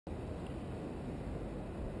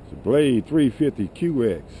It's a Blade 350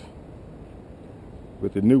 QX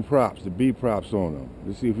with the new props, the B props on them.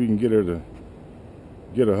 Let's see if we can get her to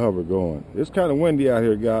get a hover going. It's kind of windy out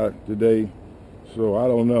here, guys, today, so I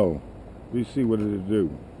don't know. We see what it'll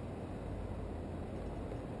do.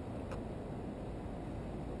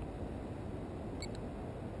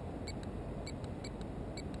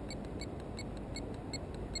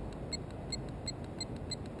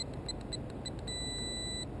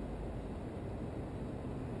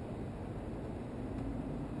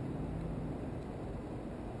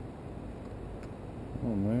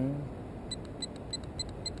 Oh man.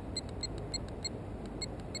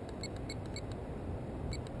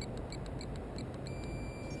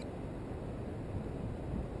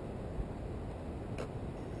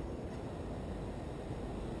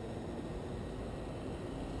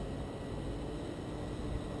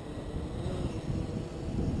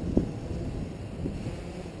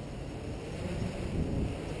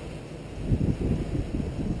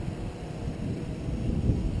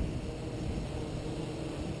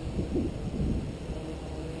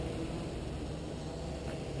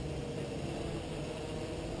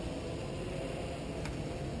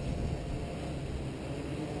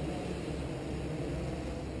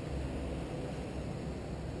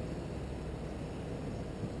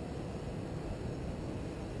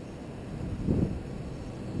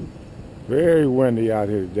 Very windy out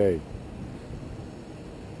here today.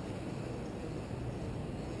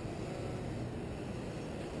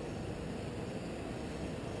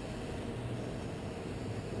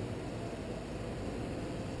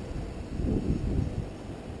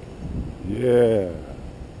 Yeah.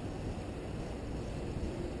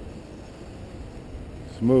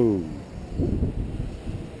 Smooth.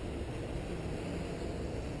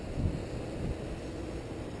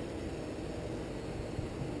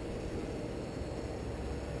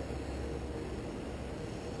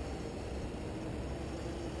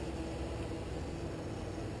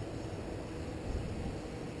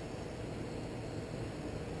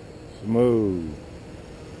 Smooth.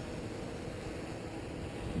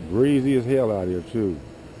 Breezy as hell out here too.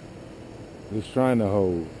 Just trying to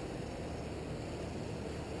hold.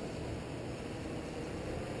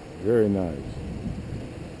 Very nice.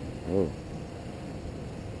 Oh.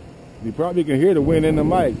 You probably can hear the wind in the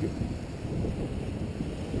mic.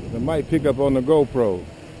 The mic pick up on the GoPro.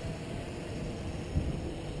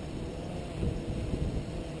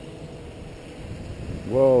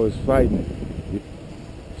 Whoa, it's fighting it.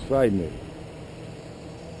 It's fighting it.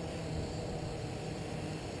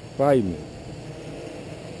 Fighting it.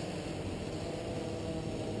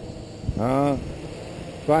 Huh?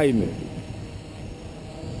 Fighting it.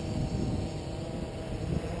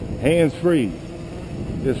 Hands free.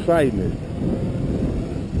 Just fighting it.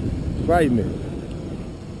 Fighting it.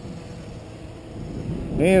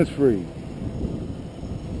 Hands free.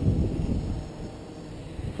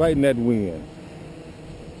 Fighting that wind.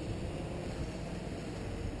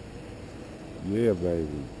 Yeah, baby.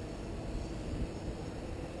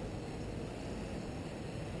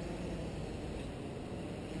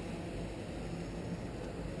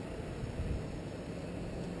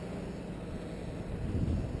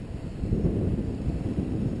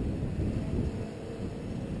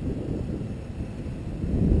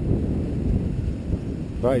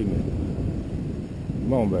 Fighting it.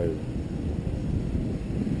 Come on, baby.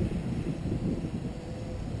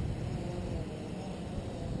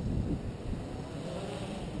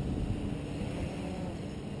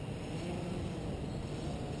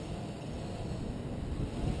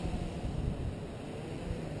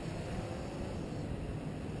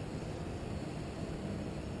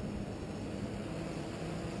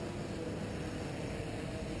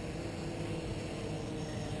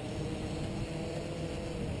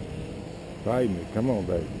 Fighting it. Come on,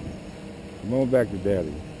 baby. Come on back to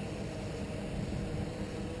daddy.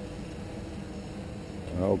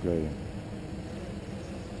 Okay.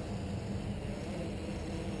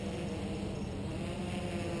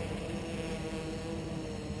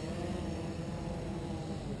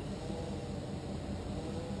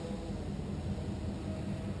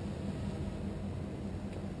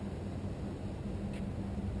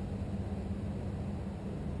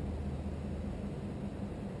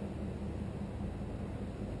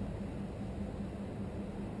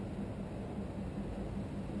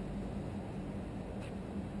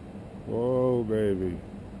 Oh, baby.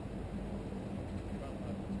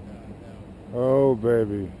 Oh,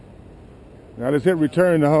 baby. Now let's hit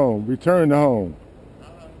return to home. Return to home.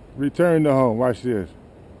 Return to home. Watch this.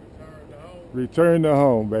 Return to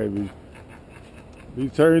home, baby.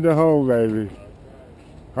 Return to home, baby.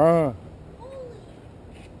 Huh?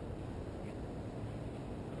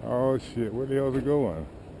 Oh shit, where the hell is it going?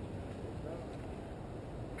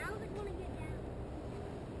 How's it gonna get down?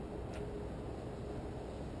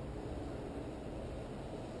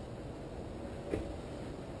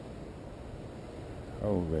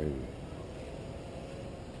 Oh baby.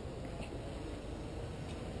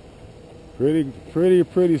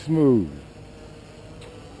 Pretty smooth.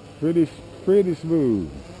 Pretty smooth.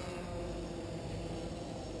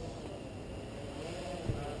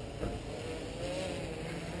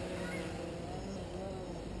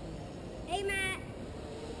 Hey, Matt.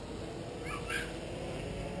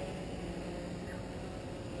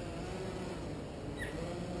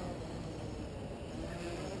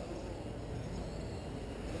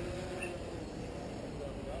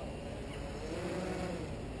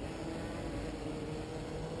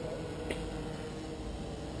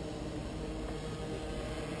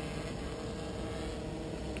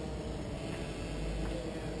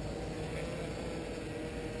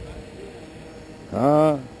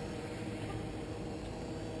 Huh?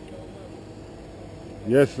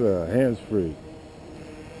 Yes, sir. Hands free.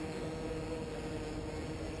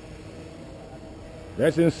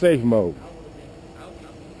 That's in safe mode.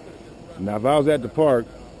 Now, if I was at the park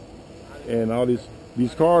and all these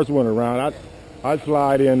cars went around, I'd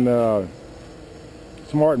fly it in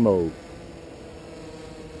smart mode.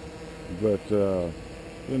 But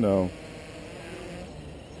you know.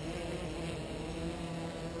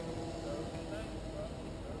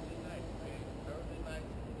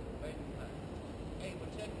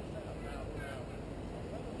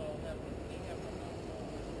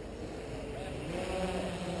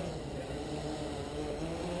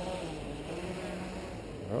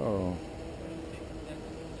 Uh-oh.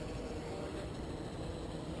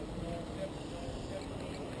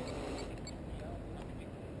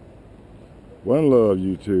 One love,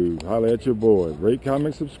 YouTube. Holla at your boy. Rate,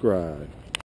 comment, subscribe.